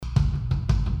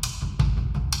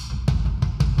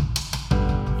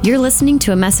You're listening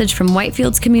to a message from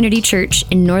Whitefields Community Church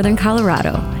in Northern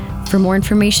Colorado. For more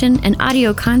information and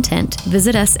audio content,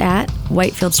 visit us at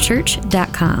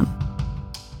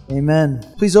whitefieldschurch.com.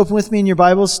 Amen. Please open with me in your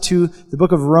Bibles to the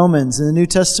book of Romans in the New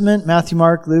Testament, Matthew,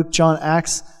 Mark, Luke, John,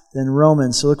 Acts, then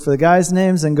Romans. So look for the guys'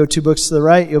 names and go 2 books to the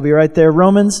right. You'll be right there.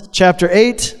 Romans chapter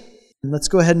 8. And let's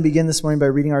go ahead and begin this morning by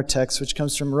reading our text, which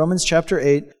comes from Romans chapter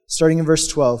 8, starting in verse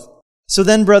 12. So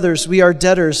then, brothers, we are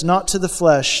debtors not to the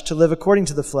flesh, to live according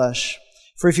to the flesh.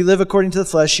 For if you live according to the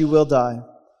flesh, you will die.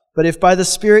 But if by the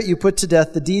Spirit you put to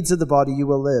death the deeds of the body, you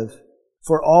will live.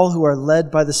 For all who are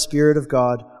led by the Spirit of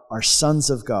God are sons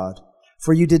of God.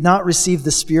 For you did not receive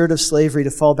the spirit of slavery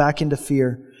to fall back into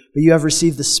fear, but you have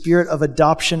received the Spirit of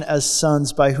adoption as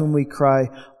sons, by whom we cry,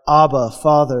 Abba,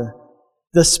 Father.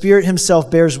 The Spirit Himself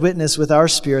bears witness with our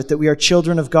spirit that we are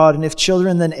children of God, and if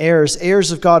children, then heirs,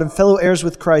 heirs of God, and fellow heirs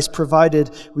with Christ, provided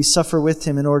we suffer with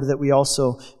Him in order that we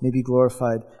also may be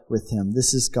glorified with Him.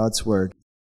 This is God's Word.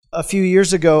 A few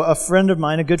years ago, a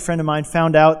good friend of mine,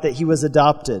 found out that he was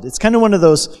adopted. It's kind of one of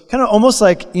those, kind of almost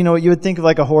like, you would think of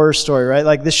like a horror story, right?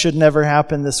 Like this should never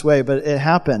happen this way, but it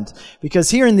happened. Because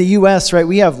here in the U.S., right,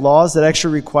 we have laws that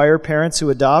actually require parents who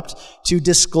adopt to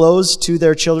disclose to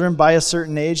their children by a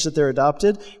certain age that they're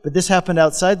adopted. But this happened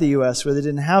outside the U.S. where they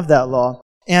didn't have that law.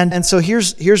 And so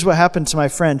here's what happened to my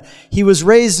friend. He was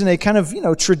raised in a kind of,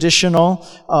 traditional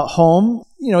home,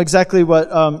 exactly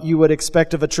what you would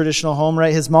expect of a traditional home,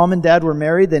 right? His mom and dad were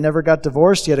married. They never got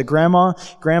divorced. He had a grandma,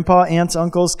 grandpa, aunts,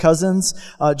 uncles, cousins,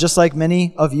 just like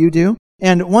many of you do.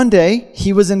 And one day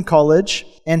he was in college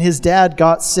and his dad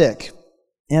got sick.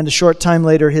 And a short time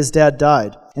later, his dad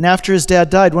died. And after his dad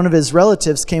died, one of his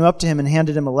relatives came up to him and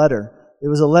handed him a letter. It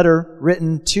was a letter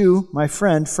written to my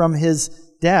friend from his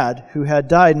dad who had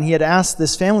died, and he had asked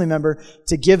this family member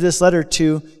to give this letter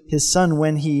to his son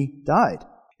when he died.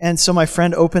 And so my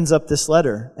friend opens up this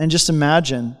letter, and just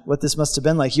imagine what this must have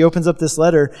been like. He opens up this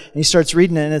letter, and he starts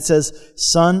reading it, and it says,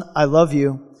 "Son, I love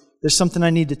you. There's something I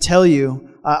need to tell you.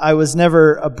 I was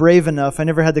never brave enough. I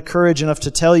never had the courage enough to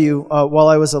tell you while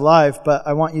I was alive, but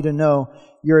I want you to know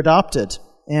you're adopted."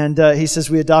 And he says,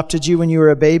 "We adopted you when you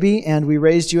were a baby, and we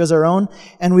raised you as our own,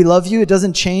 and we love you. It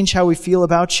doesn't change how we feel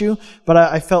about you, but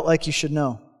I felt like you should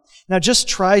know." Now, just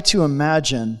try to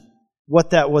imagine what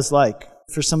that was like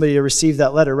for somebody to receive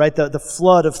that letter, right? The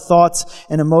flood of thoughts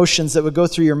and emotions that would go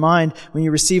through your mind when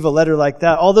you receive a letter like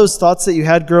that. All those thoughts that you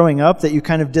had growing up that you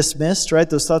kind of dismissed, right?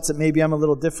 Those thoughts that maybe I'm a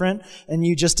little different, and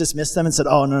you just dismissed them and said,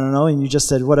 "Oh, no," and you just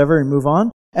said whatever and move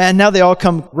on. And now they all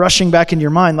come rushing back into your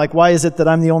mind. Like, why is it that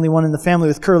I'm the only one in the family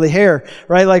with curly hair,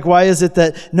 right? Like, why is it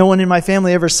that no one in my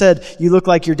family ever said, "You look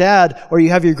like your dad," or "You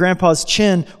have your grandpa's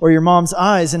chin," or "your mom's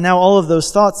eyes"? And now all of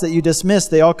those thoughts that you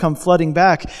dismissed, they all come flooding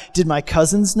back. Did my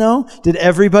cousins know? Did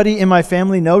everybody in my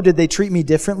family know? Did they treat me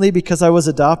differently because I was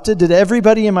adopted? Did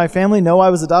everybody in my family know I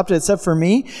was adopted except for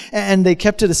me? And they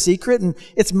kept it a secret? And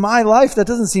it's my life. That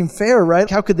doesn't seem fair, right?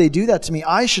 How could they do that to me?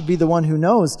 I should be the one who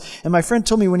knows. And my friend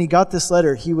told me when he got this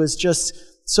letter, he was just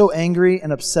so angry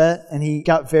and upset, and he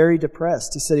got very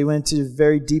depressed. He said he went into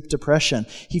very deep depression.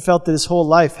 He felt that his whole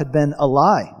life had been a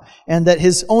lie, and that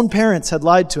his own parents had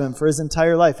lied to him for his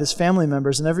entire life, his family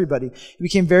members and everybody. He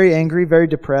became very angry, very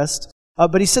depressed.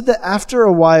 But he said that after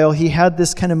a while, he had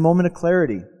this kind of moment of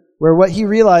clarity, where what he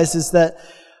realized is that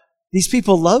these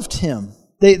people loved him.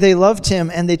 They loved him,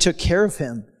 and they took care of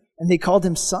him, and they called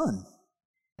him son.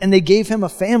 And they gave him a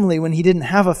family when he didn't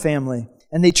have a family.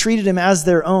 And they treated him as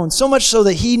their own, so much so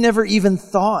that he never even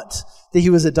thought that he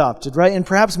was adopted, right? And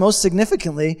perhaps most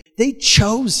significantly, they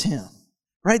chose him,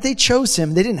 right? They chose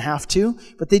him. They didn't have to,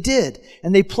 but they did.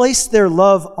 And they placed their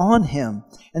love on him.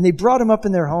 And they brought him up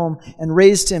in their home and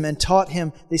raised him and taught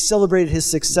him. They celebrated his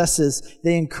successes.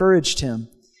 They encouraged him.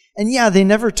 And yeah, they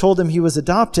never told him he was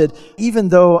adopted, even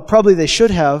though probably they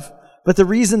should have. But the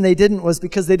reason they didn't was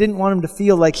because they didn't want him to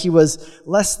feel like he was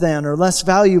less than or less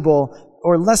valuable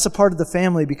or less a part of the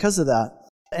family because of that.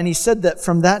 And he said that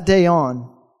from that day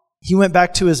on, he went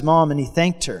back to his mom and he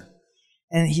thanked her.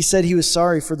 And he said he was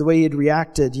sorry for the way he had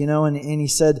reacted, and he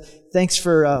said, "Thanks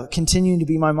for continuing to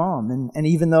be my mom." And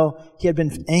even though he had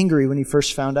been angry when he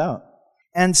first found out.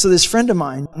 And so this friend of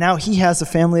mine, now he has a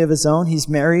family of his own. He's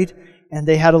married, and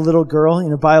they had a little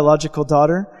girl, biological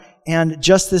daughter. And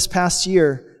just this past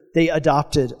year, they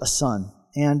adopted a son.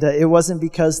 And it wasn't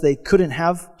because they couldn't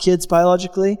have kids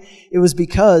biologically. It was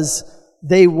because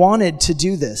they wanted to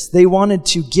do this. They wanted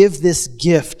to give this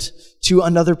gift to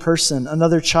another person,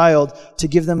 another child, to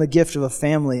give them a gift of a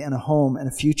family and a home and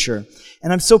a future.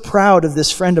 And I'm so proud of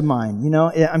this friend of mine.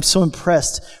 I'm so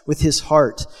impressed with his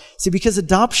heart. See, because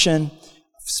adoption,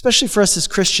 especially for us as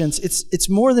Christians, it's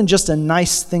more than just a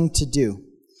nice thing to do.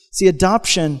 See,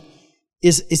 adoption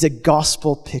is a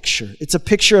gospel picture. It's a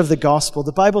picture of the gospel.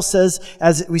 The Bible says,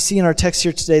 as we see in our text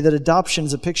here today, that adoption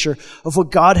is a picture of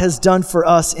what God has done for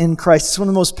us in Christ. It's one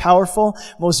of the most powerful,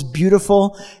 most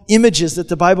beautiful images that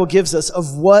the Bible gives us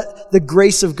of what the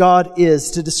grace of God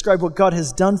is, to describe what God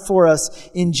has done for us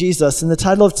in Jesus. And the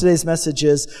title of today's message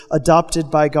is Adopted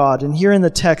by God. And here in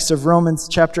the text of Romans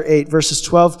chapter 8, verses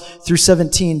 12 through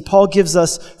 17, Paul gives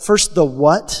us first the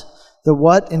what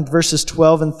in verses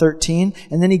 12 and 13,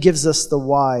 and then he gives us the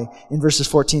why in verses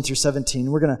 14 through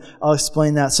 17. I'll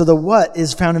explain that. So the what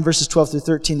is found in verses 12 through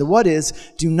 13. The what is,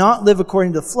 do not live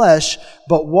according to the flesh,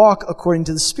 but walk according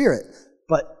to the Spirit.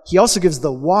 But he also gives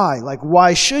the why, like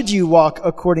why should you walk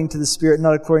according to the Spirit,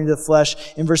 not according to the flesh?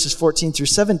 In verses 14 through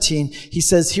 17, he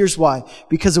says, here's why.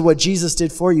 Because of what Jesus did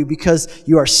for you, because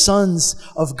you are sons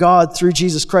of God through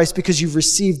Jesus Christ, because you've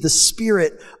received the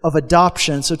Spirit of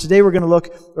adoption. So today we're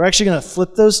actually going to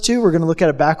flip those two. We're going to look at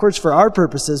it backwards for our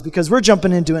purposes, because we're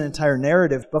jumping into an entire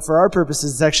narrative. But for our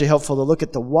purposes, it's actually helpful to look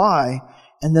at the why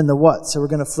and then the what. So we're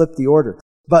going to flip the order.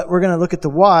 But we're going to look at the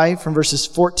why from verses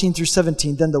 14 through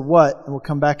 17, then the what, and we'll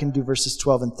come back and do verses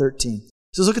 12 and 13.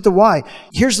 So let's look at the why.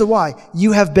 Here's the why.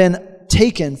 You have been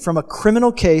taken from a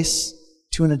criminal case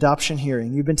to an adoption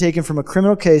hearing. You've been taken from a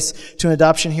criminal case to an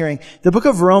adoption hearing. The book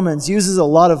of Romans uses a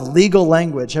lot of legal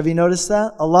language. Have you noticed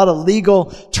that? A lot of legal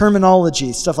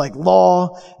terminology, stuff like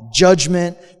law,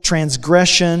 judgment,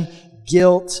 transgression,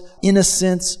 guilt,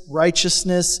 innocence,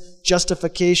 righteousness,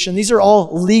 justification. These are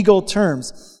all legal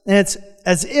terms. And it's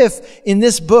as if in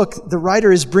this book, the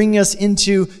writer is bringing us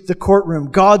into the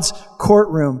courtroom, God's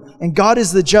courtroom. And God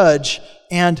is the judge,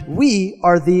 and we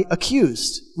are the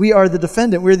accused. We are the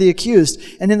defendant. We're the accused.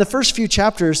 And in the first few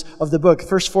chapters of the book,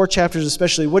 first 4 chapters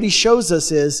especially, what he shows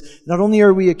us is not only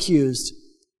are we accused,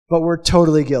 but we're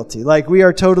totally guilty. Like, we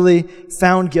are totally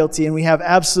found guilty, and we have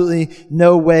absolutely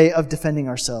no way of defending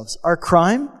ourselves. Our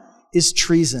crime is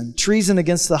treason. Treason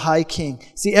against the high king.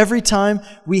 See, every time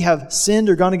we have sinned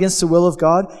or gone against the will of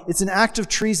God, it's an act of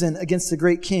treason against the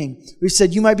great king. We've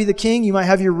said, you might be the king, you might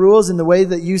have your rules in the way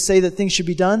that you say that things should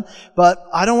be done, but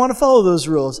I don't want to follow those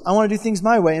rules. I want to do things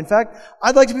my way. In fact,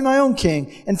 I'd like to be my own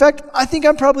king. In fact, I think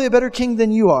I'm probably a better king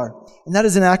than you are. And that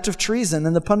is an act of treason,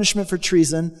 and the punishment for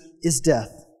treason is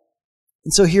death.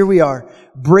 And so here we are,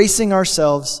 bracing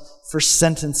ourselves for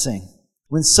sentencing,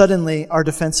 when suddenly our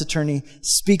defense attorney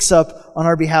speaks up on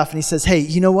our behalf and he says, hey,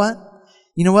 you know what?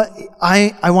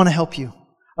 I want to help you.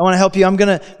 I want to help you. I'm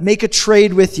going to make a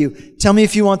trade with you. Tell me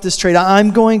if you want this trade.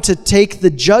 I'm going to take the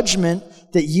judgment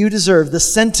that you deserve, the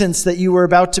sentence that you were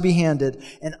about to be handed,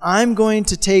 and I'm going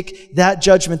to take that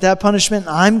judgment, that punishment,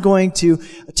 and I'm going to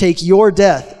take your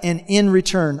death, and in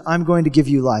return, I'm going to give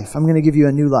you life. I'm going to give you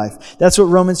a new life. That's what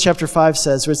Romans chapter 5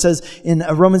 says, where it says in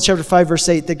Romans chapter 5 verse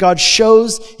 8, that God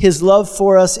shows His love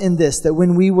for us in this, that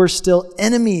when we were still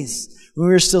enemies, when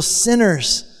we were still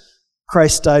sinners,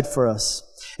 Christ died for us.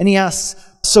 And He asks,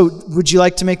 so would you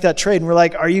like to make that trade? And we're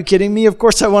like, are you kidding me? Of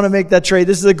course I want to make that trade.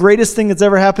 This is the greatest thing that's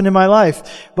ever happened in my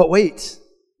life. But wait,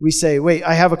 we say, wait,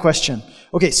 I have a question.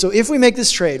 Okay, so if we make this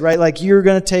trade, right, like you're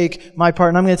going to take my part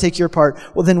and I'm going to take your part,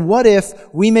 well then what if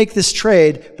we make this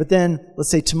trade, but then let's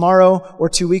say tomorrow or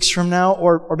 2 weeks from now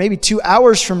or maybe 2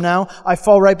 hours from now, I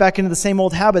fall right back into the same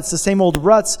old habits, the same old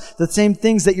ruts, the same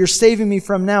things that you're saving me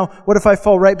from now. What if I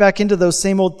fall right back into those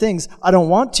same old things? I don't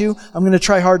want to. I'm going to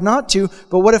try hard not to,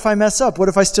 but what if I mess up? What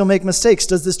if I still make mistakes?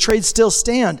 Does this trade still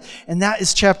stand? And that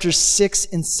is chapters 6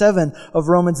 and 7 of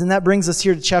Romans, and that brings us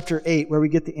here to chapter 8 where we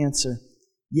get the answer.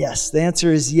 Yes, the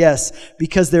answer is yes,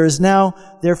 because there is now,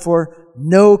 therefore,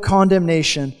 no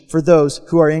condemnation for those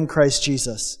who are in Christ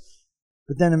Jesus.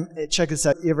 But then, check this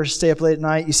out. You ever stay up late at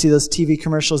night? You see those TV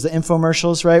commercials, the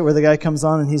infomercials, right? Where the guy comes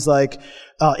on and he's like,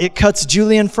 it cuts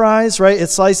julienne fries, right? It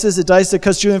slices, it dices, it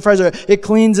cuts julienne fries. It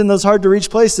cleans in those hard to reach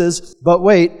places. But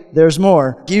wait, there's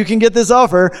more. You can get this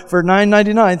offer for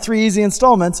 $9.99, 3 easy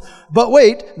installments. But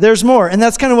wait, there's more. And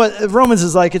that's kind of what Romans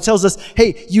is like. It tells us,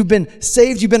 hey, you've been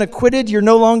saved, you've been acquitted, you're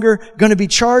no longer going to be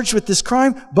charged with this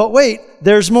crime. But wait,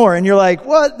 there's more. And you're like,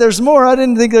 what? There's more? I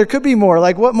didn't think there could be more.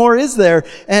 Like, what more is there?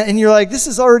 And you're like, this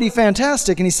is already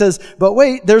fantastic. And he says, but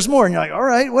wait, there's more. And you're like, all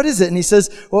right, what is it? And he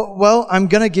says, well, I'm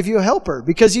going to give you a helper.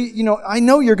 Because I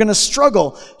know you're going to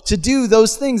struggle to do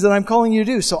those things that I'm calling you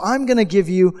to do. So I'm going to give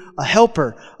you a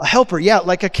helper. A helper, yeah,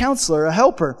 like a counselor, a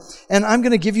helper. And I'm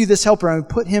going to give you this helper. I'm going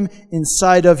to put him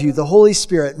inside of you. The Holy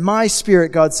Spirit, my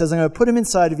Spirit, God says, I'm going to put him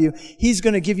inside of you. He's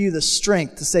going to give you the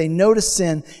strength to say no to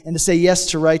sin and to say yes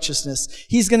to righteousness.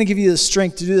 He's going to give you the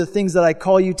strength to do the things that I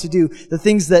call you to do, the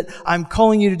things that I'm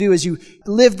calling you to do as you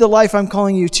live the life I'm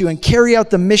calling you to and carry out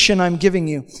the mission I'm giving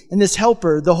you. And this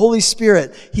helper, the Holy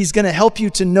Spirit, He's going to help you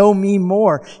to know me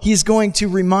more. He's going to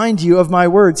remind you of my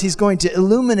words. He's going to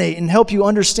illuminate and help you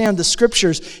understand the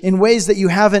scriptures in ways that you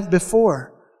haven't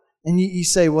before. And you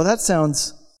say, well, that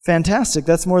sounds fantastic.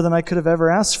 That's more than I could have ever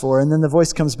asked for. And then the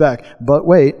voice comes back, but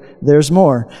wait, there's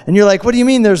more. And you're like, what do you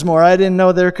mean there's more? I didn't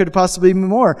know there could possibly be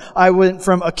more. I went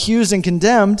from accused and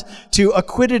condemned to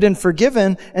acquitted and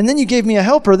forgiven. And then you gave me a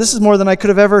helper. This is more than I could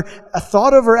have ever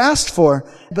thought of or asked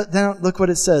for. But then look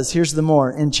what it says. Here's the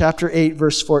more in chapter 8,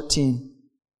 verse 14.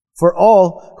 For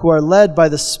all who are led by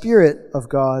the Spirit of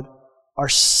God are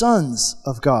sons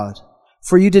of God.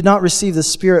 For you did not receive the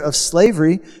spirit of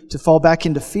slavery to fall back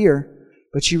into fear,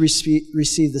 but you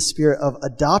receive the spirit of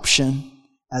adoption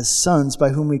as sons, by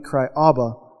whom we cry,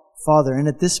 Abba, Father. And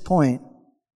at this point,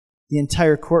 the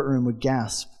entire courtroom would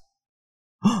gasp.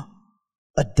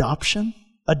 Adoption?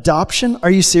 Adoption?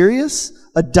 Are you serious?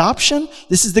 Adoption?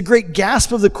 This is the great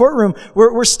gasp of the courtroom.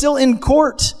 We're still in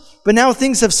court. But now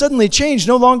things have suddenly changed.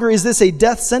 No longer is this a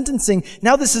death sentencing.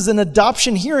 Now this is an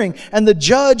adoption hearing. And the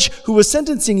judge who was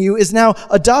sentencing you is now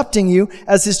adopting you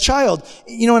as his child.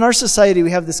 You know, in our society, we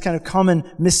have this kind of common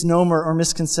misnomer or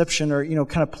misconception or,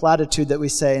 kind of platitude that we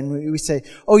say. And we say,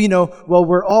 well,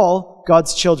 we're all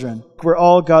God's children. We're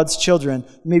all God's children.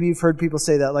 Maybe you've heard people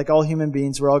say that, like all human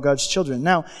beings, we're all God's children.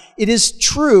 Now, it is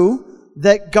true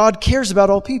that God cares about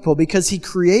all people because He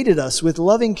created us with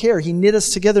loving care. He knit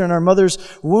us together in our mother's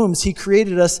wombs. He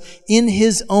created us in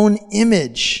His own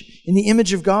image. In the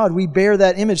image of God, we bear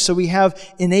that image, so we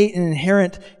have innate and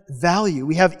inherent value.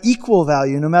 We have equal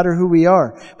value no matter who we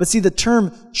are. But see, the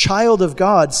term child of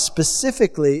God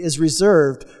specifically is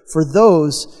reserved for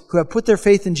those who have put their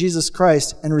faith in Jesus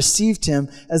Christ and received Him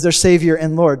as their Savior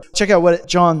and Lord. Check out what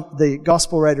John, the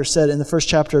gospel writer, said in the first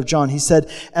chapter of John. He said,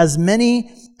 as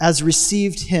many as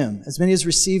received Him, as many as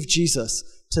received Jesus,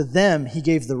 to them He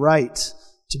gave the right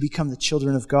to become the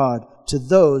children of God, to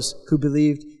those who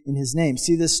believed in His name.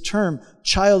 See, this term,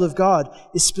 child of God,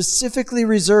 is specifically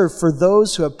reserved for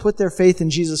those who have put their faith in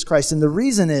Jesus Christ. And the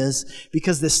reason is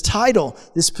because this title,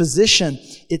 this position,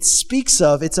 it speaks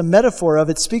a metaphor of,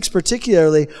 it speaks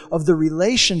particularly of the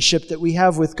relationship that we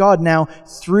have with God now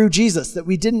through Jesus, that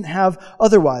we didn't have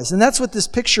otherwise. And that's what this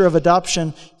picture of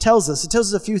adoption tells us. It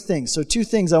tells us a few things. So 2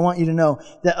 things I want you to know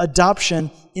that adoption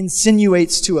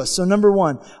insinuates to us. So number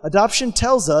 1, adoption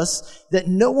tells us that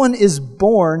no one is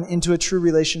born into a true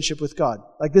relationship with God.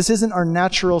 Like, this isn't our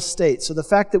natural state. So the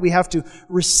fact that we have to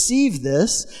receive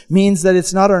this means that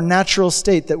it's not our natural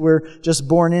state that we're just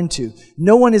born into.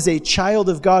 No one is a child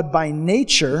of God by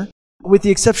nature, with the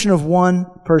exception of one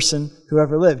person who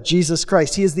ever lived, Jesus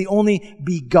Christ. He is the only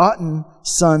begotten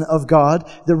Son of God.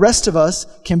 The rest of us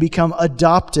can become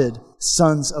adopted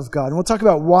sons of God. And we'll talk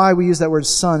about why we use that word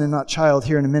son and not child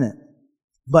here in a minute.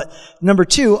 But number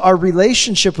 2, our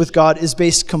relationship with God is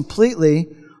based completely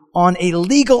on a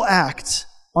legal act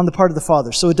on the part of the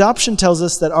Father. So adoption tells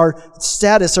us that our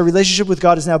status, our relationship with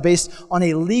God, is now based on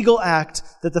a legal act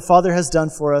that the Father has done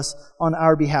for us on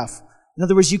our behalf. In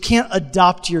other words, you can't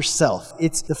adopt yourself.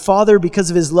 It's the Father, because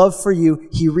of His love for you,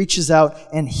 He reaches out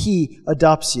and He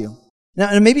adopts you. Now,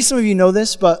 and maybe some of you know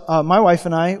this, but my wife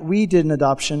and I, we did an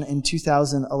adoption in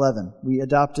 2011. We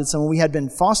adopted someone. We had been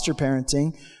foster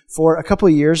parenting for a couple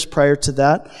of years prior to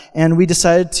that, and we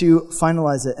decided to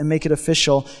finalize it and make it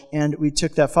official, and we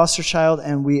took that foster child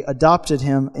and we adopted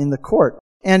him in the court.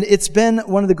 And it's been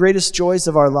one of the greatest joys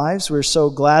of our lives. We're so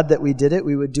glad that we did it.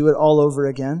 We would do it all over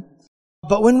again.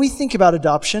 But when we think about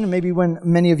adoption, and maybe when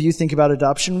many of you think about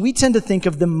adoption, we tend to think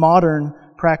of the modern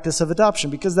practice of adoption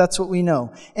because that's what we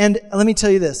know. And let me tell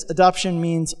you this, adoption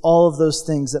means all of those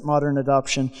things that modern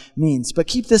adoption means. But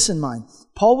keep this in mind.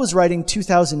 Paul was writing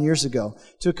 2,000 years ago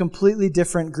to a completely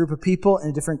different group of people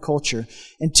and a different culture.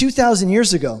 And 2,000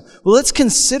 years ago, well, let's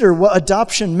consider what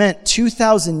adoption meant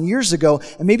 2,000 years ago,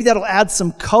 and maybe that'll add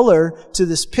some color to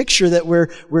this picture that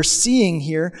we're seeing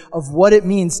here of what it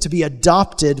means to be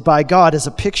adopted by God as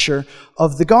a picture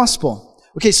of the gospel.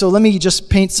 Okay, so let me just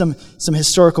paint some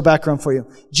historical background for you.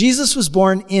 Jesus was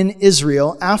born in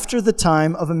Israel after the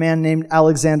time of a man named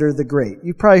Alexander the Great.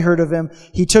 You've probably heard of him.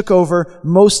 He took over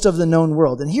most of the known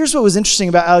world. And here's what was interesting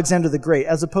about Alexander the Great,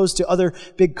 as opposed to other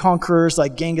big conquerors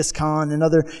like Genghis Khan and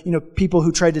other, people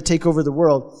who tried to take over the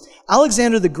world.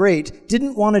 Alexander the Great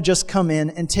didn't want to just come in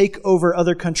and take over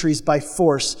other countries by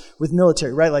force with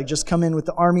military, right? Like just come in with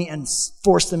the army and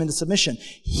force them into submission.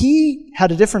 He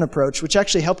had a different approach, which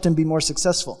actually helped him be more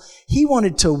successful. He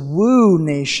wanted to woo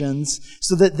nations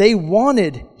so that they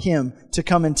wanted him to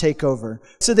come and take over.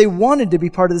 So they wanted to be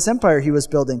part of this empire he was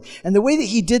building. And the way that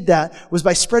he did that was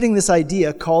by spreading this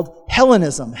idea called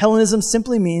Hellenism. Hellenism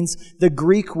simply means the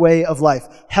Greek way of life.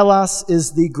 Hellas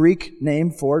is the Greek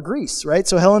name for Greece, right?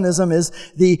 So Hellenism is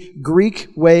the Greek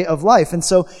way of life. And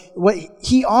so what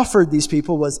he offered these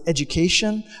people was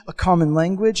education, a common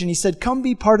language, and he said, come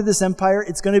be part of this empire.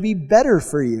 It's going to be better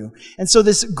for you. And so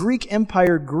this Greek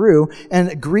empire grew,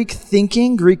 and Greek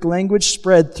thinking, Greek language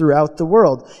spread throughout the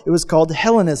world. It was called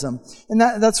Hellenism. And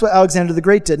that's what Alexander the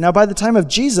Great did. Now, by the time of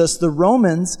Jesus, the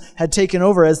Romans had taken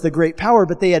over as the great power,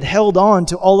 but they had held on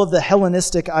to all of the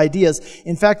Hellenistic ideas.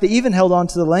 In fact, they even held on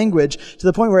to the language to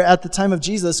the point where at the time of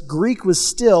Jesus, Greek was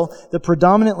still the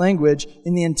predominant language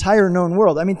in the entire known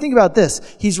world. I mean, think about this.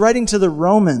 He's writing to the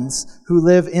Romans who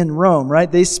live in Rome,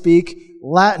 right? They speak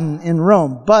Latin in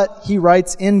Rome, but he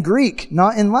writes in Greek,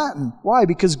 not in Latin. Why?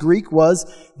 Because Greek was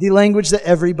the language that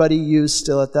everybody used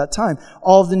still at that time.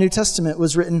 All of the New Testament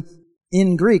was written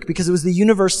in Greek because it was the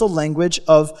universal language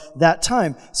of that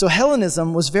time. So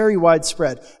Hellenism was very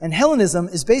widespread. And Hellenism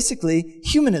is basically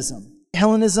humanism.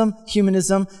 Hellenism,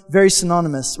 humanism, very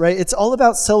synonymous, right? It's all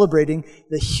about celebrating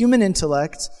the human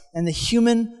intellect and the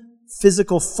human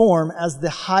physical form as the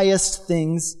highest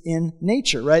things in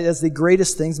nature, right? As the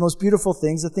greatest things, most beautiful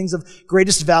things, the things of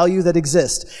greatest value that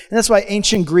exist. And that's why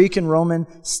ancient Greek and Roman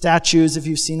statues, if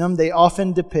you've seen them, they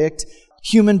often depict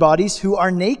human bodies who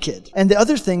are naked. And the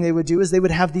other thing they would do is they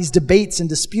would have these debates and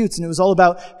disputes, and it was all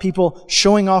about people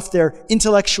showing off their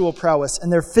intellectual prowess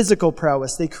and their physical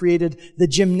prowess. They created the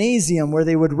gymnasium where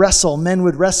they would wrestle. Men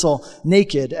would wrestle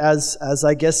naked, as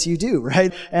I guess you do,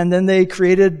 right? And then they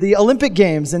created the Olympic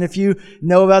Games. And if you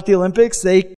know about the Olympics,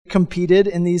 they competed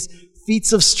in these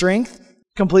feats of strength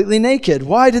completely naked.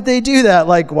 Why did they do that?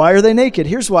 Like, why are they naked?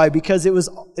 Here's why. Because it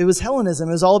was Hellenism.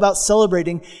 It was all about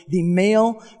celebrating the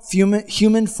male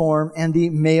human form and the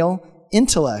male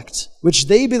intellect, which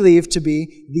they believed to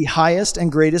be the highest and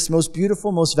greatest, most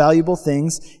beautiful, most valuable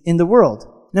things in the world.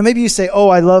 Now, maybe you say, oh,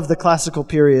 I love the classical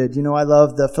period. You know, I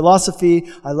love the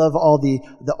philosophy. I love all the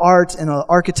art and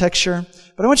architecture.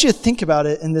 But I want you to think about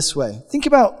it in this way. Think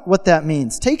about what that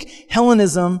means. Take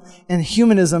Hellenism and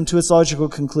humanism to its logical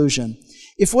conclusion.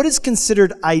 If what is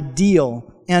considered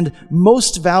ideal and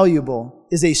most valuable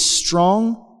is a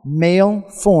strong male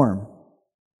form,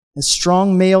 a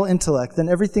strong male intellect, then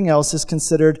everything else is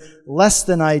considered less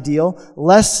than ideal,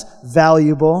 less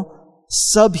valuable,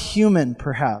 subhuman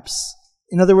perhaps.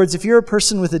 In other words, if you're a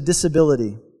person with a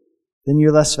disability, then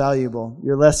you're less valuable,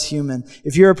 you're less human.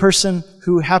 If you're a person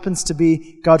who happens to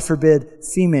be, God forbid,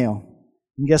 female,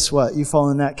 and guess what? You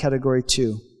fall in that category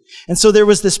too. And so there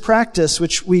was this practice,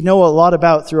 which we know a lot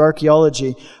about through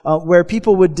archaeology, where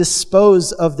people would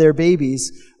dispose of their babies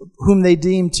whom they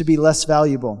deemed to be less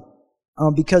valuable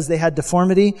because they had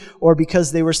deformity or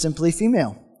because they were simply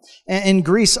female. And in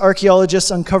Greece, archaeologists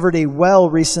uncovered a well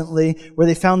recently where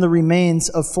they found the remains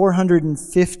of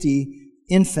 450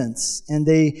 infants, and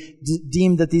they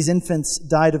deemed that these infants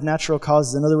died of natural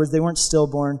causes. In other words, they weren't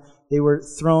stillborn, they were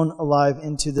thrown alive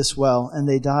into this well, and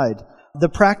they died. The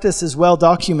practice is well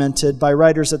documented by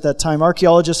writers at that time.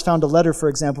 Archaeologists found a letter, for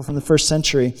example, from the 1st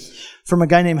century from a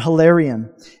guy named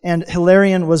Hilarion. And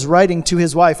Hilarion was writing to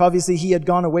his wife. Obviously, he had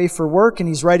gone away for work, and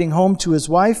he's writing home to his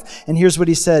wife. And here's what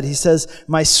he said. He says,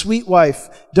 "My sweet wife,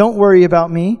 don't worry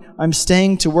about me. I'm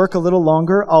staying to work a little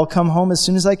longer. I'll come home as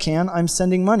soon as I can. I'm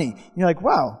sending money." And you're like,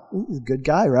 wow, he's a good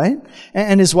guy, right?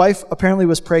 And his wife apparently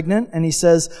was pregnant. And he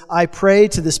says, "I pray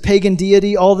to this pagan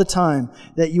deity all the time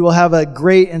that you will have a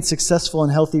great and successful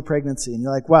and healthy pregnancy." And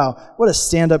you're like, wow, what a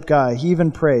stand-up guy. He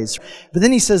even prays. But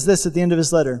then he says this at the end of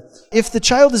his letter. "If the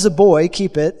child is a boy,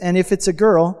 keep it. And if it's a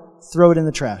girl, throw it in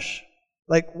the trash."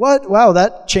 Like, what? Wow,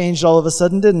 that changed all of a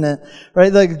sudden, didn't it?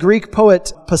 Right? The Greek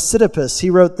poet Posidippus, he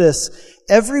wrote this: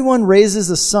 "Everyone raises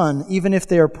a son, even if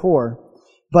they are poor,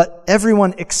 but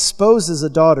everyone exposes a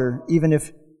daughter, even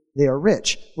if they are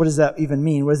rich." What does that even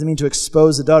mean? What does it mean to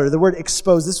expose a daughter? The word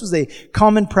expose, this was a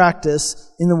common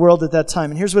practice in the world at that time.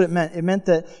 And here's what it meant. It meant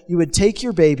that you would take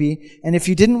your baby, and if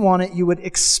you didn't want it, you would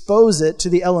expose it to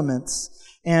the elements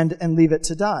and leave it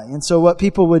to die. And so what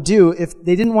people would do, if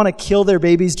they didn't want to kill their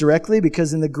babies directly,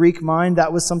 because in the Greek mind,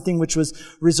 that was something which was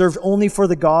reserved only for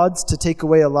the gods to take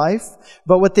away a life.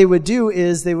 But what they would do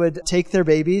is they would take their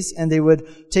babies and they would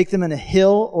take them in a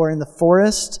hill or in the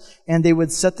forest, and they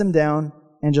would set them down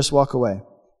and just walk away.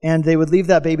 And they would leave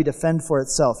that baby to fend for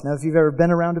itself. Now, if you've ever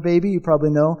been around a baby, you probably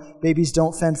know babies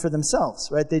don't fend for themselves,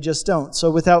 right? They just don't.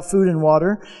 So without food and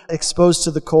water, exposed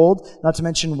to the cold, not to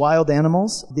mention wild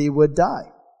animals, they would die.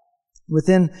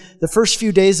 Within the first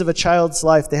few days of a child's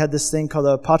life, they had this thing called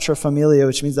a paterfamilia,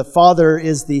 which means the father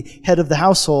is the head of the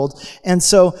household. And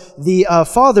so the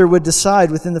father would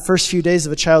decide within the first few days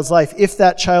of a child's life if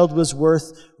that child was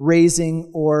worth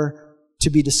raising or to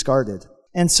be discarded.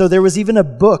 And so there was even a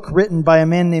book written by a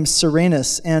man named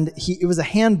Cyrenus, and it was a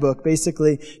handbook,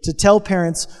 basically, to tell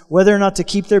parents whether or not to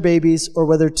keep their babies or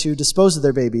whether to dispose of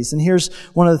their babies. And here's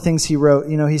one of the things he wrote.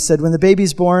 He said, when the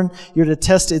baby's born, you're to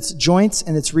test its joints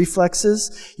and its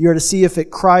reflexes. You're to see if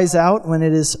it cries out when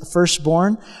it is first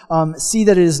born. See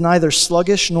that it is neither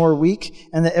sluggish nor weak,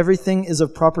 and that everything is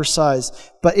of proper size.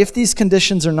 But if these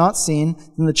conditions are not seen,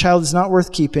 then the child is not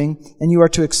worth keeping, and you are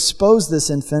to expose this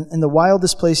infant in the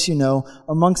wildest place you know,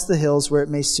 amongst the hills where it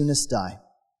may soonest die.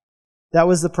 That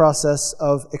was the process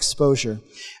of exposure.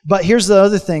 But here's the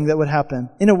other thing that would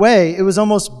happen. In a way, it was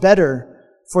almost better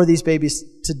for these babies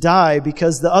to die,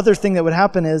 because the other thing that would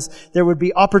happen is there would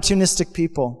be opportunistic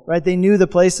people, right? They knew the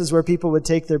places where people would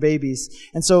take their babies.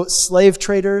 And so slave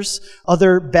traders,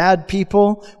 other bad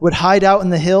people would hide out in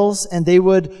the hills, and they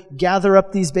would gather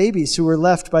up these babies who were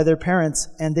left by their parents,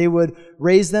 and they would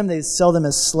raise them. They'd sell them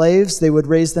as slaves. They would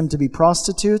raise them to be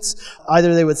prostitutes.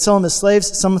 Either they would sell them as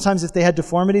slaves. Sometimes if they had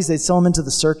deformities, they'd sell them into the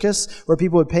circus, where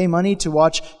people would pay money to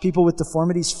watch people with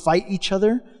deformities fight each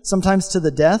other, sometimes to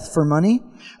the death for money.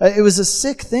 It was a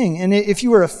sick thing. And if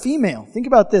you were a female, think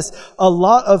about this. A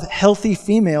lot of healthy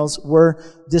females were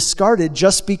discarded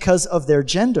just because of their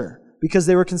gender, because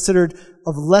they were considered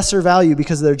of lesser value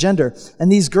because of their gender.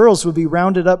 And these girls would be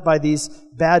rounded up by these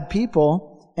bad people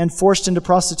and forced into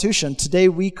prostitution. Today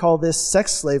we call this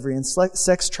sex slavery and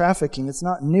sex trafficking. It's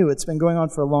not new. It's been going on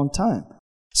for a long time.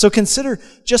 So consider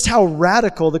just how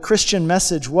radical the Christian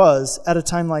message was at a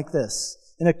time like this,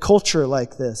 in a culture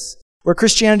like this, where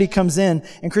Christianity comes in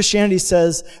and Christianity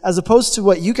says, as opposed to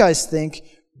what you guys think,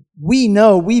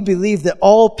 we believe that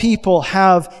all people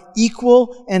have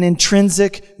equal and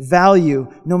intrinsic value,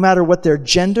 no matter what their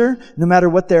gender, no matter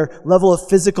what their level of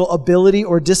physical ability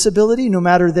or disability, no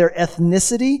matter their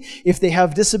ethnicity, if they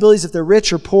have disabilities, if they're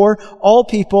rich or poor, all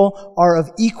people are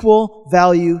of equal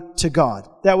value to God.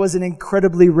 That was an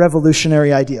incredibly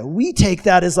revolutionary idea. We take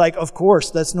that as like, of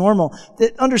course, that's normal.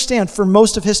 Understand, for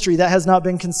most of history, that has not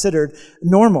been considered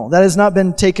normal. That has not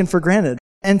been taken for granted.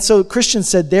 And so Christians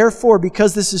said, therefore,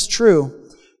 because this is true,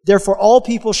 therefore all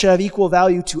people should have equal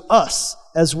value to us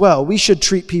as well. We should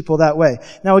treat people that way.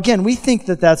 Now again, we think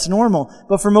that that's normal,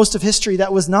 but for most of history,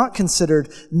 that was not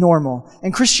considered normal.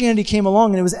 And Christianity came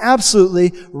along and it was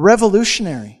absolutely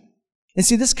revolutionary. And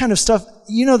see, this kind of stuff,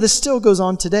 this still goes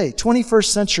on today. 21st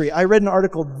century. I read an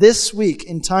article this week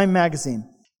in Time magazine.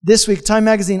 This week, Time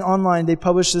magazine online, they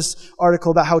published this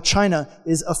article about how China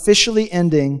is officially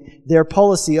ending their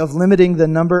policy of limiting the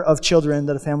number of children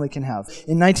that a family can have.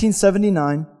 In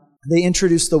 1979, they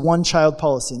introduced the one-child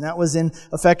policy, and that was in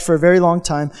effect for a very long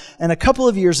time. And a couple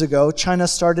of years ago, China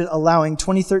started allowing,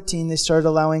 2013, they started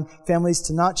allowing families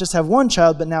to not just have one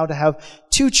child, but now to have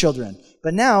 2 children.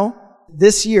 But now,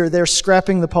 this year, they're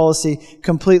scrapping the policy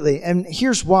completely. And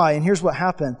here's why, and here's what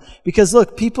happened. Because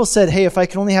look, people said, hey, if I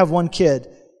can only have one kid,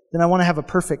 then I want to have a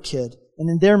perfect kid. And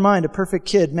in their mind, a perfect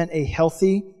kid meant a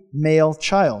healthy male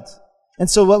child. And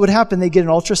so what would happen? They'd get an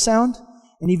ultrasound,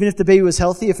 and even if the baby was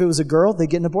healthy, if it was a girl, they'd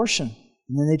get an abortion.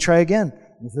 And then they'd try again.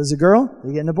 And if it was a girl,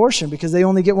 they get an abortion because they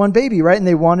only get one baby, right? And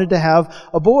they wanted to have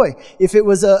a boy. If it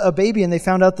was a baby and they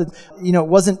found out that, it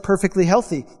wasn't perfectly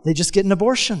healthy, they just get an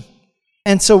abortion.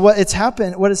 And so what has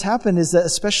happened is that,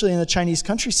 especially in the Chinese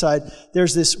countryside,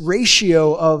 there's this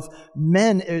ratio of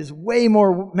men, there's way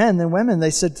more men than women. They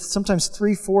said sometimes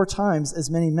 3-4 times as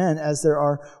many men as there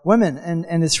are women.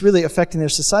 And it's really affecting their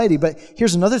society. But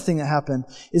here's another thing that happened,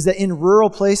 is that in rural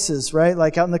places, right,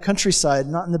 like out in the countryside,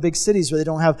 not in the big cities where they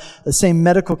don't have the same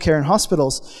medical care in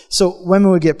hospitals, so women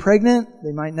would get pregnant,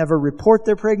 they might never report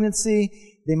their pregnancy,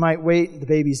 they might wait, the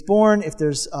baby's born, if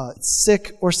there's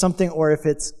sick or something, or if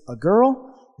it's a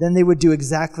girl, then they would do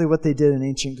exactly what they did in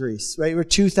ancient Greece, right? We're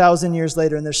 2,000 years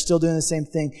later and they're still doing the same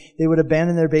thing. They would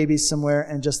abandon their babies somewhere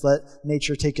and just let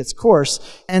nature take its course.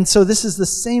 And so this is the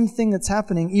same thing that's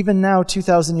happening even now,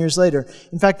 2,000 years later.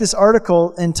 In fact, this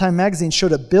article in Time magazine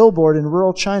showed a billboard in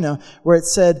rural China where it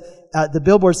said, the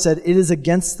billboard said, it is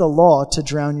against the law to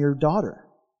drown your daughter.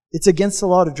 It's against the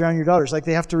law to drown your daughters. Like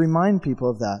they have to remind people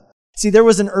of that. See, there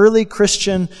was an early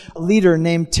Christian leader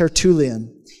named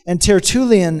Tertullian. And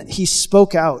Tertullian, he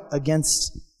spoke out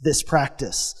against this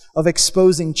practice of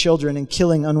exposing children and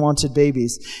killing unwanted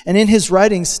babies. And in his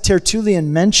writings,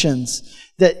 Tertullian mentions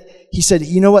that he said,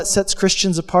 you know what sets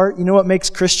Christians apart? You know what makes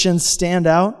Christians stand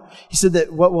out? He said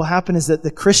that what will happen is that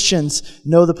the Christians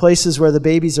know the places where the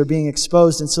babies are being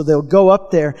exposed, and so they'll go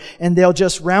up there and they'll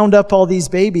just round up all these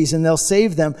babies and they'll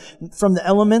save them from the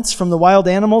elements, from the wild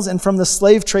animals, and from the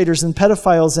slave traders and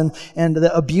pedophiles and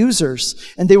the abusers.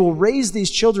 And they will raise these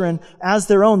children as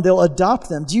their own. They'll adopt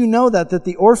them. Do you know that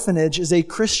the orphanage is a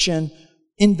Christian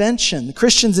invention? The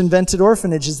Christians invented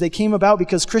orphanages. They came about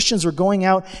because Christians were going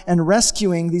out and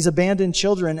rescuing these abandoned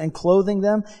children and clothing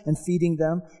them and feeding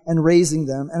them and raising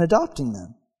them and adopting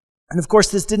them. And of course,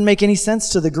 this didn't make any sense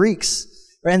to the Greeks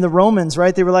and the Romans,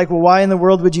 right? They were like, well, why in the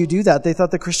world would you do that? They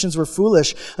thought the Christians were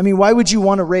foolish. I mean, why would you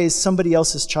want to raise somebody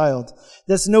else's child?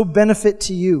 That's no benefit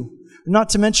to you. Not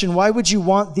to mention, why would you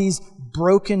want these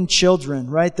broken children,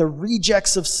 right? The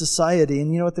rejects of society.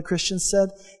 And you know what the Christians said?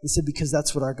 They said, because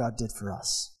that's what our God did for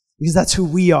us. Because that's who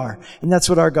we are. And that's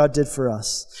what our God did for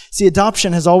us. See,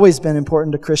 adoption has always been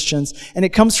important to Christians, and it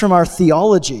comes from our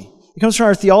theology. It comes from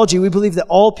our theology. We believe that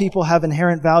all people have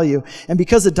inherent value. And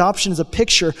because adoption is a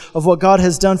picture of what God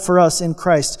has done for us in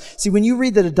Christ. See, when you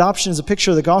read that adoption is a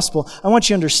picture of the gospel, I want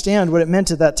you to understand what it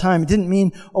meant at that time. It didn't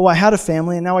mean, oh, I had a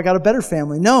family and now I got a better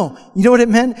family. No. You know what it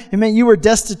meant? It meant you were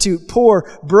destitute,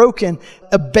 poor, broken,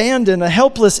 abandoned, a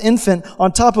helpless infant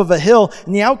on top of a hill.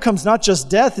 And the outcome's not just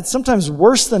death. It's sometimes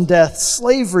worse than death.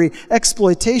 Slavery,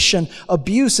 exploitation,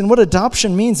 abuse. And what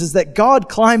adoption means is that God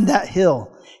climbed that hill.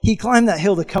 He climbed that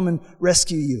hill to come and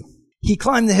rescue you. He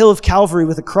climbed the hill of Calvary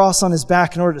with a cross on his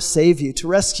back in order to save you, to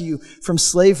rescue you from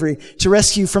slavery, to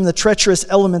rescue you from the treacherous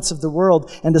elements of the world,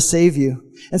 and to save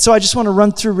you. And so I just want to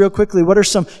run through real quickly, what are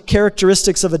some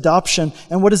characteristics of adoption,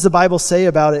 and what does the Bible say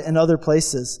about it in other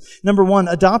places? Number one,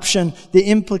 adoption, the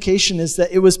implication is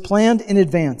that it was planned in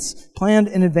advance. Planned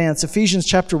in advance. Ephesians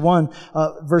chapter 1,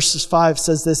 verses 5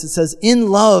 says this. It says, in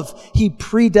love, He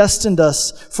predestined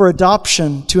us for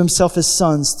adoption to Himself as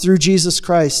sons through Jesus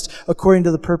Christ, according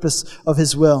to the purpose of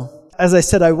His will. As I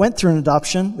said, I went through an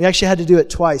adoption. We actually had to do it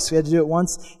twice. We had to do it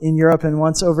once in Europe and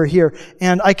once over here.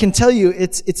 And I can tell you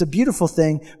it's a beautiful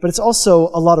thing, but it's also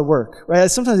a lot of work, right?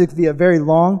 Sometimes it can be a very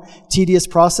long, tedious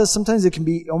process. Sometimes it can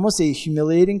be almost a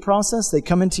humiliating process. They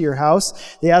come into your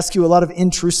house. They ask you a lot of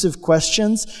intrusive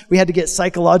questions. We had to get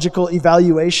psychological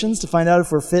evaluations to find out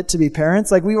if we're fit to be parents.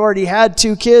 Like, we already had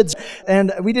 2 kids,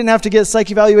 and we didn't have to get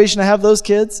psych evaluation to have those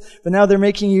kids, but now they're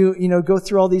making you, go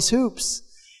through all these hoops.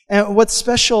 And what's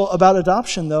special about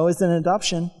adoption, though, is that in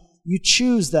adoption, you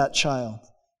choose that child.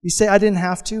 You say, I didn't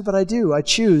have to, but I do. I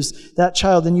choose that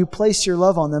child, and you place your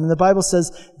love on them. And the Bible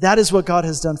says that is what God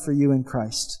has done for you in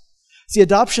Christ. See,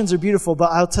 adoptions are beautiful,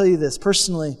 but I'll tell you this.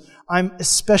 Personally, I'm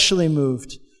especially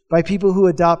moved by people who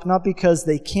adopt not because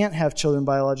they can't have children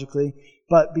biologically,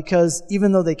 but because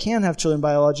even though they can have children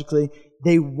biologically,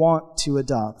 they want to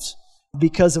adopt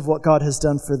because of what God has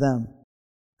done for them.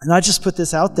 And I just put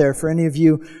this out there for any of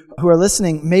you who are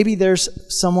listening. Maybe there's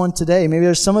someone today, maybe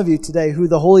there's some of you today who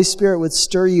the Holy Spirit would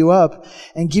stir you up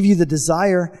and give you the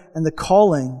desire and the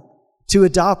calling to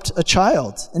adopt a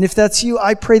child. And if that's you,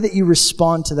 I pray that you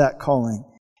respond to that calling.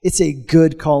 It's a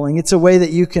good calling. It's a way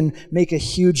that you can make a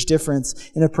huge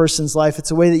difference in a person's life. It's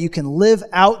a way that you can live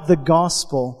out the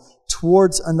gospel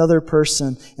towards another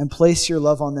person and place your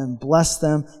love on them, bless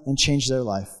them, and change their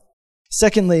life.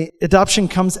 Secondly, adoption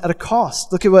comes at a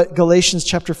cost. Look at what Galatians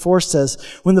chapter 4 says.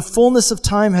 When the fullness of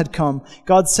time had come,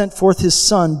 God sent forth His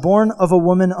Son, born of a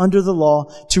woman under the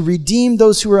law, to redeem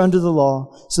those who were under the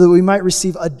law, so that we might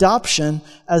receive adoption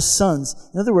as sons.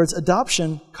 In other words,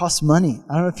 adoption costs money.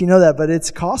 I don't know if you know that, but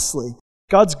it's costly.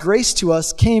 God's grace to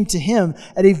us came to Him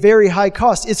at a very high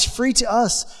cost. It's free to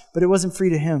us, but it wasn't free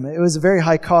to Him. It was a very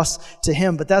high cost to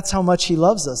Him, but that's how much He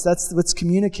loves us. That's what's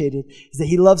communicated, is that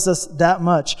He loves us that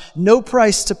much. No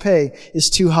price to pay is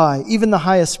too high. Even the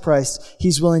highest price,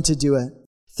 He's willing to do it.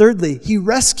 Thirdly, He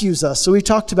rescues us. So we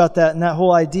talked about that and that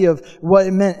whole idea of what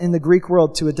it meant in the Greek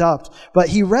world to adopt. But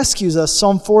He rescues us.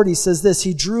 Psalm 40 says this,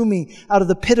 He drew me out of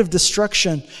the pit of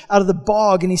destruction, out of the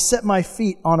bog, and He set my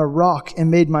feet on a rock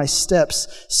and made my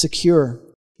steps secure.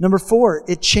 Number 4,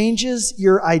 it changes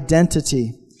your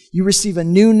identity. You receive a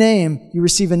new name, you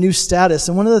receive a new status.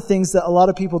 And one of the things that a lot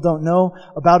of people don't know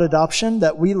about adoption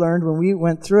that we learned when we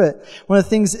went through it, one of the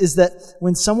things is that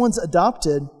when someone's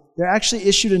adopted, they're actually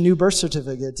issued a new birth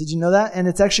certificate. Did you know that? And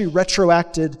it's actually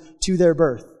retroacted to their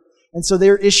birth. And so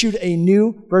they're issued a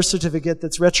new birth certificate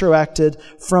that's retroacted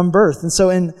from birth. And so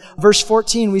in verse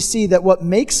 14, we see that what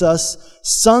makes us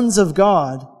sons of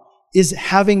God is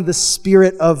having the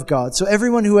Spirit of God. So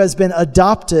everyone who has been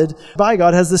adopted by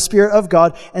God has the Spirit of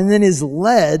God and then is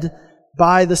led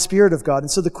by the Spirit of God.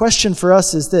 And so the question for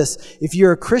us is this: if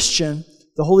you're a Christian,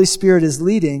 the Holy Spirit is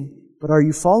leading, but are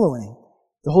you following?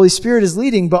 The Holy Spirit is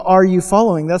leading, but are you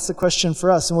following? That's the question for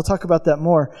us. And we'll talk about that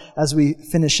more as we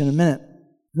finish in a minute.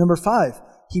 Number 5,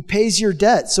 He pays your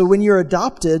debt. So when you're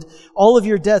adopted, all of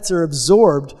your debts are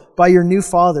absorbed by your new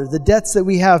Father. The debts that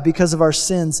we have because of our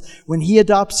sins, when He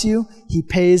adopts you, He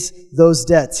pays those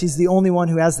debts. He's the only one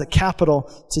who has the capital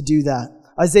to do that.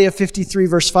 Isaiah 53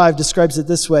 verse 5 describes it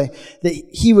this way, that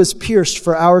He was pierced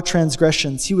for our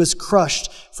transgressions. He was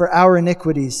crushed for our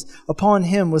iniquities. Upon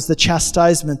Him was the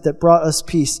chastisement that brought us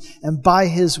peace, and by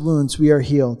His wounds we are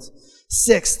healed.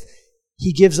 6th,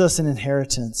 He gives us an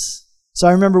inheritance. So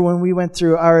I remember when we went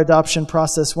through our adoption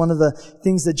process, one of the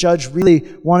things the judge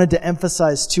really wanted to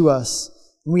emphasize to us,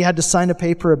 and we had to sign a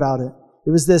paper about it,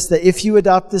 it was this, that if you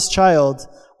adopt this child,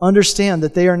 understand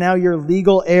that they are now your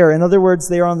legal heir. In other words,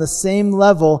 they are on the same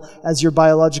level as your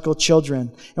biological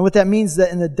children. And what that means is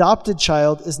that an adopted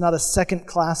child is not a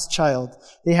second-class child.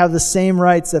 They have the same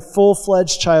rights, a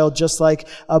full-fledged child, just like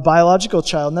a biological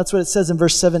child. And that's what it says in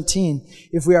verse 17.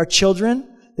 If we are children,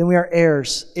 then we are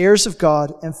heirs, heirs of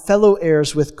God and fellow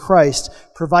heirs with Christ,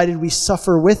 provided we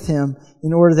suffer with Him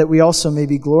in order that we also may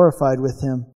be glorified with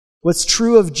Him. What's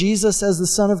true of Jesus as the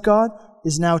Son of God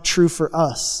is now true for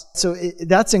us. So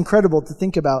that's incredible to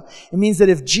think about. It means that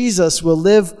if Jesus will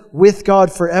live with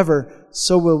God forever,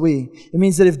 so will we. It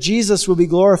means that if Jesus will be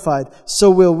glorified, so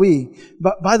will we.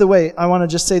 But by the way, I want to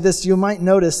just say this. You might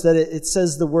notice that it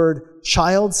says the word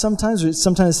child sometimes, or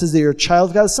sometimes it says that you're a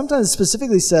child of God. Sometimes it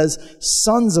specifically says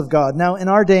sons of God. Now, in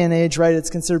our day and age, right,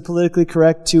 it's considered politically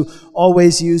correct to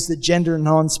always use the gender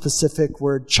non-specific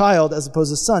word child as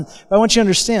opposed to son. But I want you to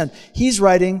understand, he's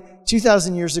writing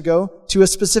 2,000 years ago to a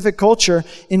specific culture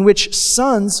in which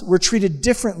sons were treated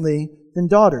differently than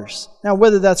daughters. Now,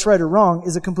 whether that's right or wrong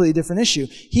is a completely different issue.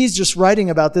 He's just writing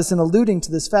about this and alluding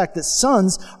to this fact that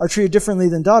sons are treated differently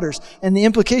than daughters. And the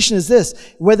implication is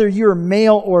this: whether you're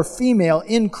male or female,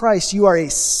 in Christ, you are a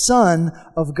son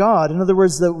of God. In other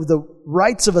words, the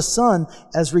rights of a son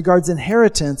as regards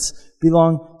inheritance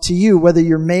belong to you, whether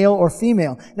you're male or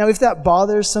female. Now, if that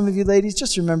bothers some of you ladies,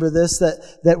 just remember this,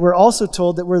 that we're also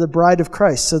told that we're the bride of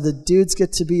Christ. So the dudes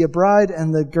get to be a bride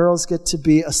and the girls get to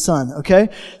be a son, okay?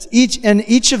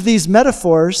 Each of these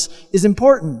metaphors is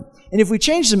important. And if we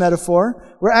change the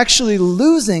metaphor, we're actually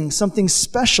losing something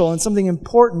special and something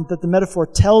important that the metaphor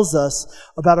tells us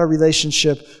about our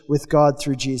relationship with God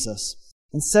through Jesus.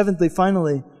 And seventhly,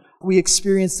 finally, we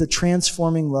experience the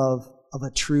transforming love of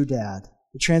a true dad.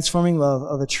 The transforming love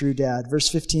of a true dad. Verse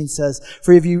 15 says,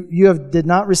 "For if you did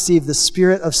not receive the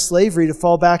spirit of slavery to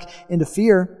fall back into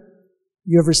fear,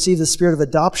 you have received the spirit of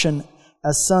adoption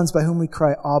as sons, by whom we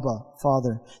cry, Abba,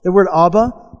 Father." The word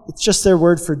Abba, it's just their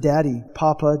word for daddy,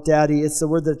 papa, daddy. It's the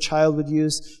word that a child would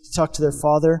use to talk to their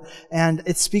father. And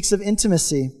it speaks of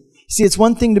intimacy. See, it's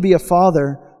one thing to be a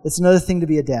father. It's another thing to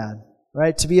be a dad.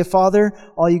 Right? To be a father,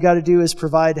 all you got to do is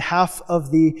provide half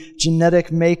of the genetic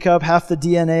makeup, half the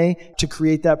DNA to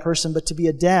create that person. But to be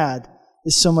a dad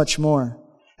is so much more.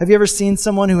 Have you ever seen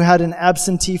someone who had an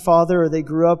absentee father, or they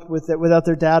grew up without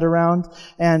their dad around,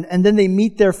 and then they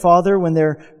meet their father when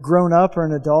they're grown up or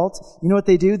an adult? You know what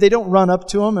they do? They don't run up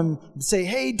to him and say,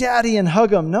 "Hey, daddy," and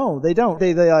hug him. No, they don't.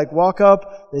 They like walk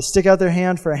up, they stick out their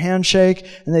hand for a handshake,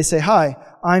 and they say, "Hi,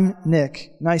 I'm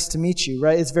Nick. Nice to meet you,"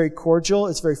 right? It's very cordial.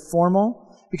 It's very formal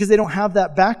because they don't have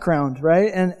that background,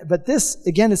 right? But this,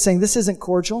 again, is saying this isn't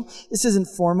cordial. This isn't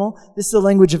formal. This is a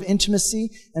language of intimacy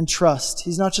and trust.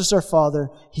 He's not just our father.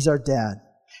 He's our dad.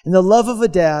 And the love of a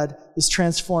dad is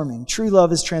transforming. True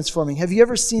love is transforming. Have you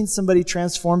ever seen somebody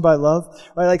transformed by love?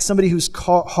 Right? Like somebody who's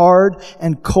hard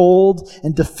and cold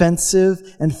and defensive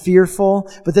and fearful,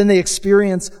 but then they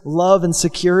experience love and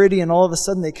security, and all of a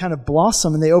sudden they kind of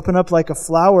blossom and they open up like a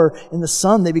flower in the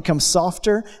sun. They become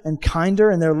softer and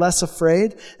kinder and they're less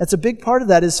afraid. That's a big part of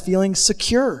that, is feeling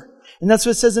secure. And that's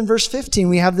what it says in verse 15.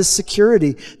 We have this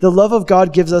security. The love of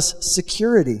God gives us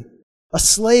security. A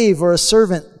slave or a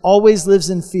servant always lives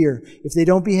in fear. If they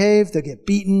don't behave, they'll get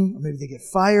beaten, or maybe they get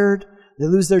fired, they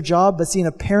lose their job. But see, in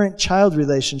a parent-child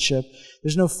relationship,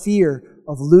 there's no fear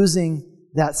of losing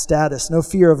that status, no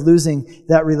fear of losing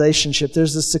that relationship.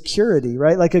 There's a security,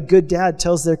 right? Like a good dad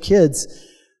tells their kids,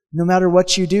 no matter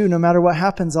what you do, no matter what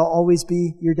happens, I'll always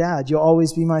be your dad. You'll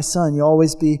always be my son. You'll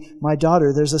always be my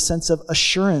daughter. There's a sense of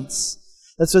assurance.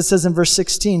 That's what it says in verse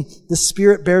 16. The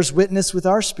Spirit bears witness with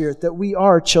our spirit that we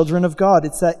are children of God.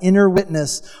 It's that inner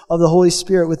witness of the Holy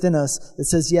Spirit within us that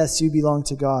says, yes, you belong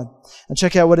to God. And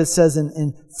check out what it says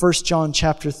in 1 John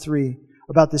chapter 3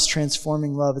 about this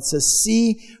transforming love. It says,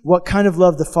 "See what kind of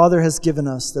love the Father has given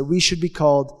us, that we should be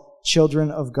called children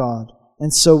of God.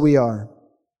 And so we are.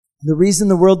 The reason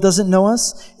the world doesn't know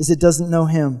us is it doesn't know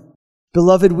Him.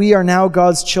 Beloved, we are now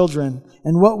God's children,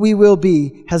 and what we will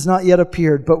be has not yet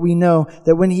appeared, but we know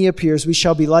that when he appears, we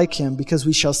shall be like him, because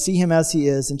we shall see him as he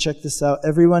is. And check this out.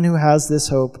 Everyone who has this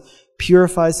hope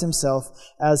purifies himself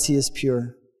as he is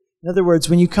pure. In other words,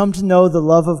 when you come to know the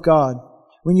love of God,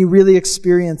 when you really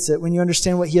experience it, when you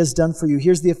understand what he has done for you,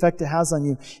 here's the effect it has on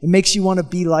you. It makes you want to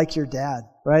be like your dad,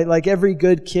 right? Like every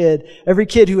kid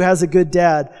who has a good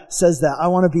dad says that. I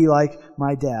want to be like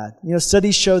my dad. You know,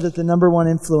 studies show that the number one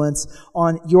influence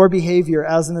on your behavior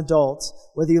as an adult,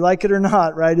 whether you like it or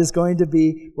not, right, is going to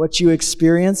be what you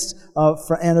experienced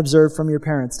and observed from your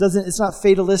parents. It's not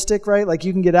fatalistic, right? Like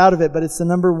you can get out of it, but it's the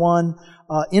number one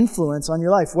influence on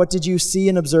your life. What did you see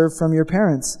and observe from your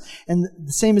parents? And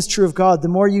the same is true of God. The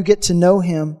more you get to know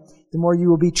him, the more you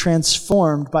will be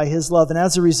transformed by his love. And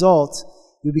as a result,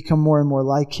 you'll become more and more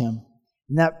like him.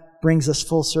 And that brings us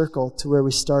full circle to where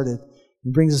we started.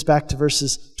 It brings us back to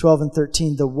verses 12 and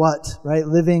 13, the what, right?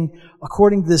 Living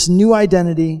according to this new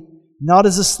identity, not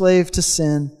as a slave to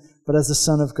sin, but as a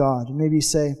son of God. And maybe you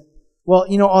say, well,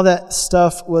 you know, all that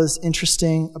stuff was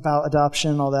interesting about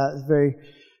adoption, all that is very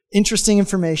interesting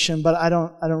information, but I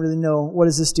don't really know, what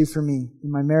does this do for me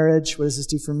in my marriage? What does this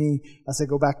do for me as I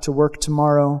go back to work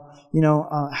tomorrow? You know,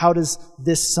 how does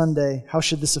this Sunday, how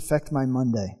should this affect my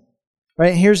Monday?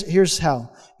 Right? Here's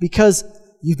how. Because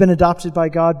you've been adopted by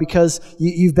God, because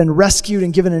you've been rescued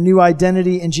and given a new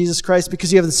identity in Jesus Christ,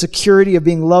 because you have the security of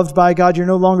being loved by God. You're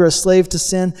no longer a slave to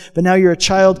sin, but now you're a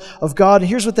child of God. And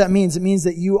here's what that means. It means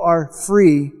that you are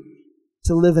free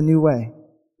to live a new way,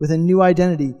 with a new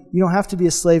identity. You don't have to be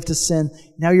a slave to sin.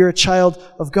 Now you're a child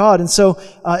of God. And so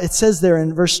it says there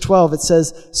in verse 12, it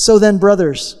says, so then,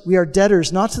 brothers, we are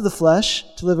debtors, not to the flesh,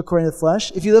 to live according to the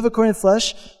flesh. If you live according to the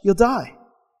flesh, you'll die.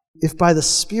 If by the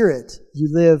Spirit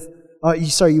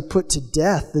you put to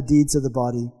death the deeds of the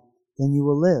body, then you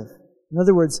will live. In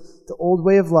other words, the old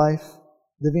way of life,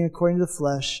 living according to the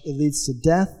flesh, it leads to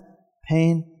death,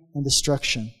 pain, and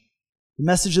destruction. The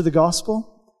message of the gospel,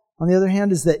 on the other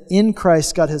hand, is that in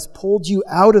Christ, God has pulled you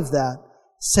out of that,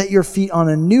 set your feet on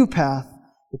a new path,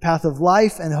 the path of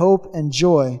life and hope and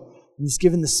joy. And he's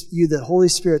given you the Holy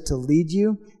Spirit to lead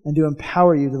you and to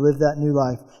empower you to live that new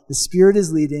life. The Spirit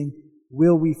is leading.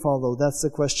 Will we follow? That's the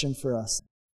question for us.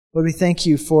 Lord, we thank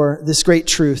you for this great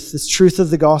truth, this truth of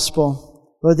the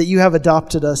gospel. Lord, that you have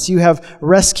adopted us. You have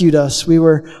rescued us. We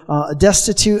were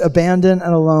destitute, abandoned,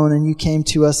 and alone, and you came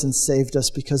to us and saved us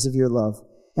because of your love.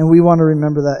 And we want to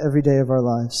remember that every day of our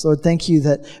lives. Lord, thank you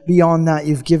that beyond that,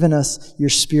 you've given us your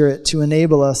Spirit to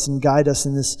enable us and guide us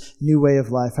in this new way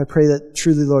of life. I pray that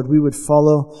truly, Lord, we would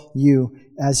follow you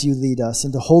as you lead us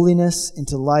into holiness,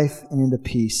 into life, and into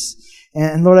peace.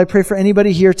 And Lord, I pray for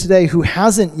anybody here today who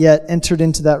hasn't yet entered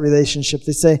into that relationship.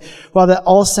 They say, wow, that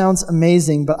all sounds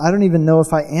amazing, but I don't even know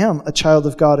if I am a child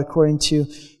of God according to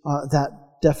that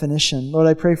definition. Lord,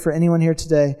 I pray for anyone here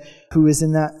today who is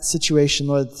in that situation.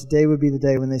 Lord, today would be the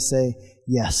day when they say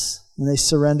yes, when they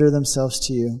surrender themselves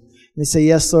to you. And they say,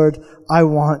 yes, Lord, I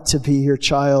want to be your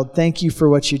child. Thank you for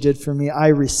what you did for me. I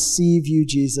receive you,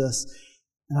 Jesus,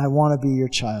 and I want to be your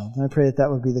child. And I pray that that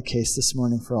would be the case this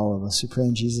morning for all of us. We pray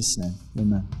in Jesus' name.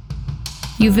 Amen.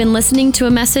 You've been listening to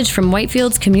a message from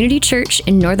Whitefields Community Church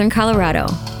in Northern Colorado.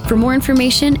 For more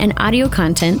information and audio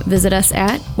content, visit us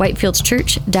at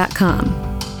whitefieldschurch.com.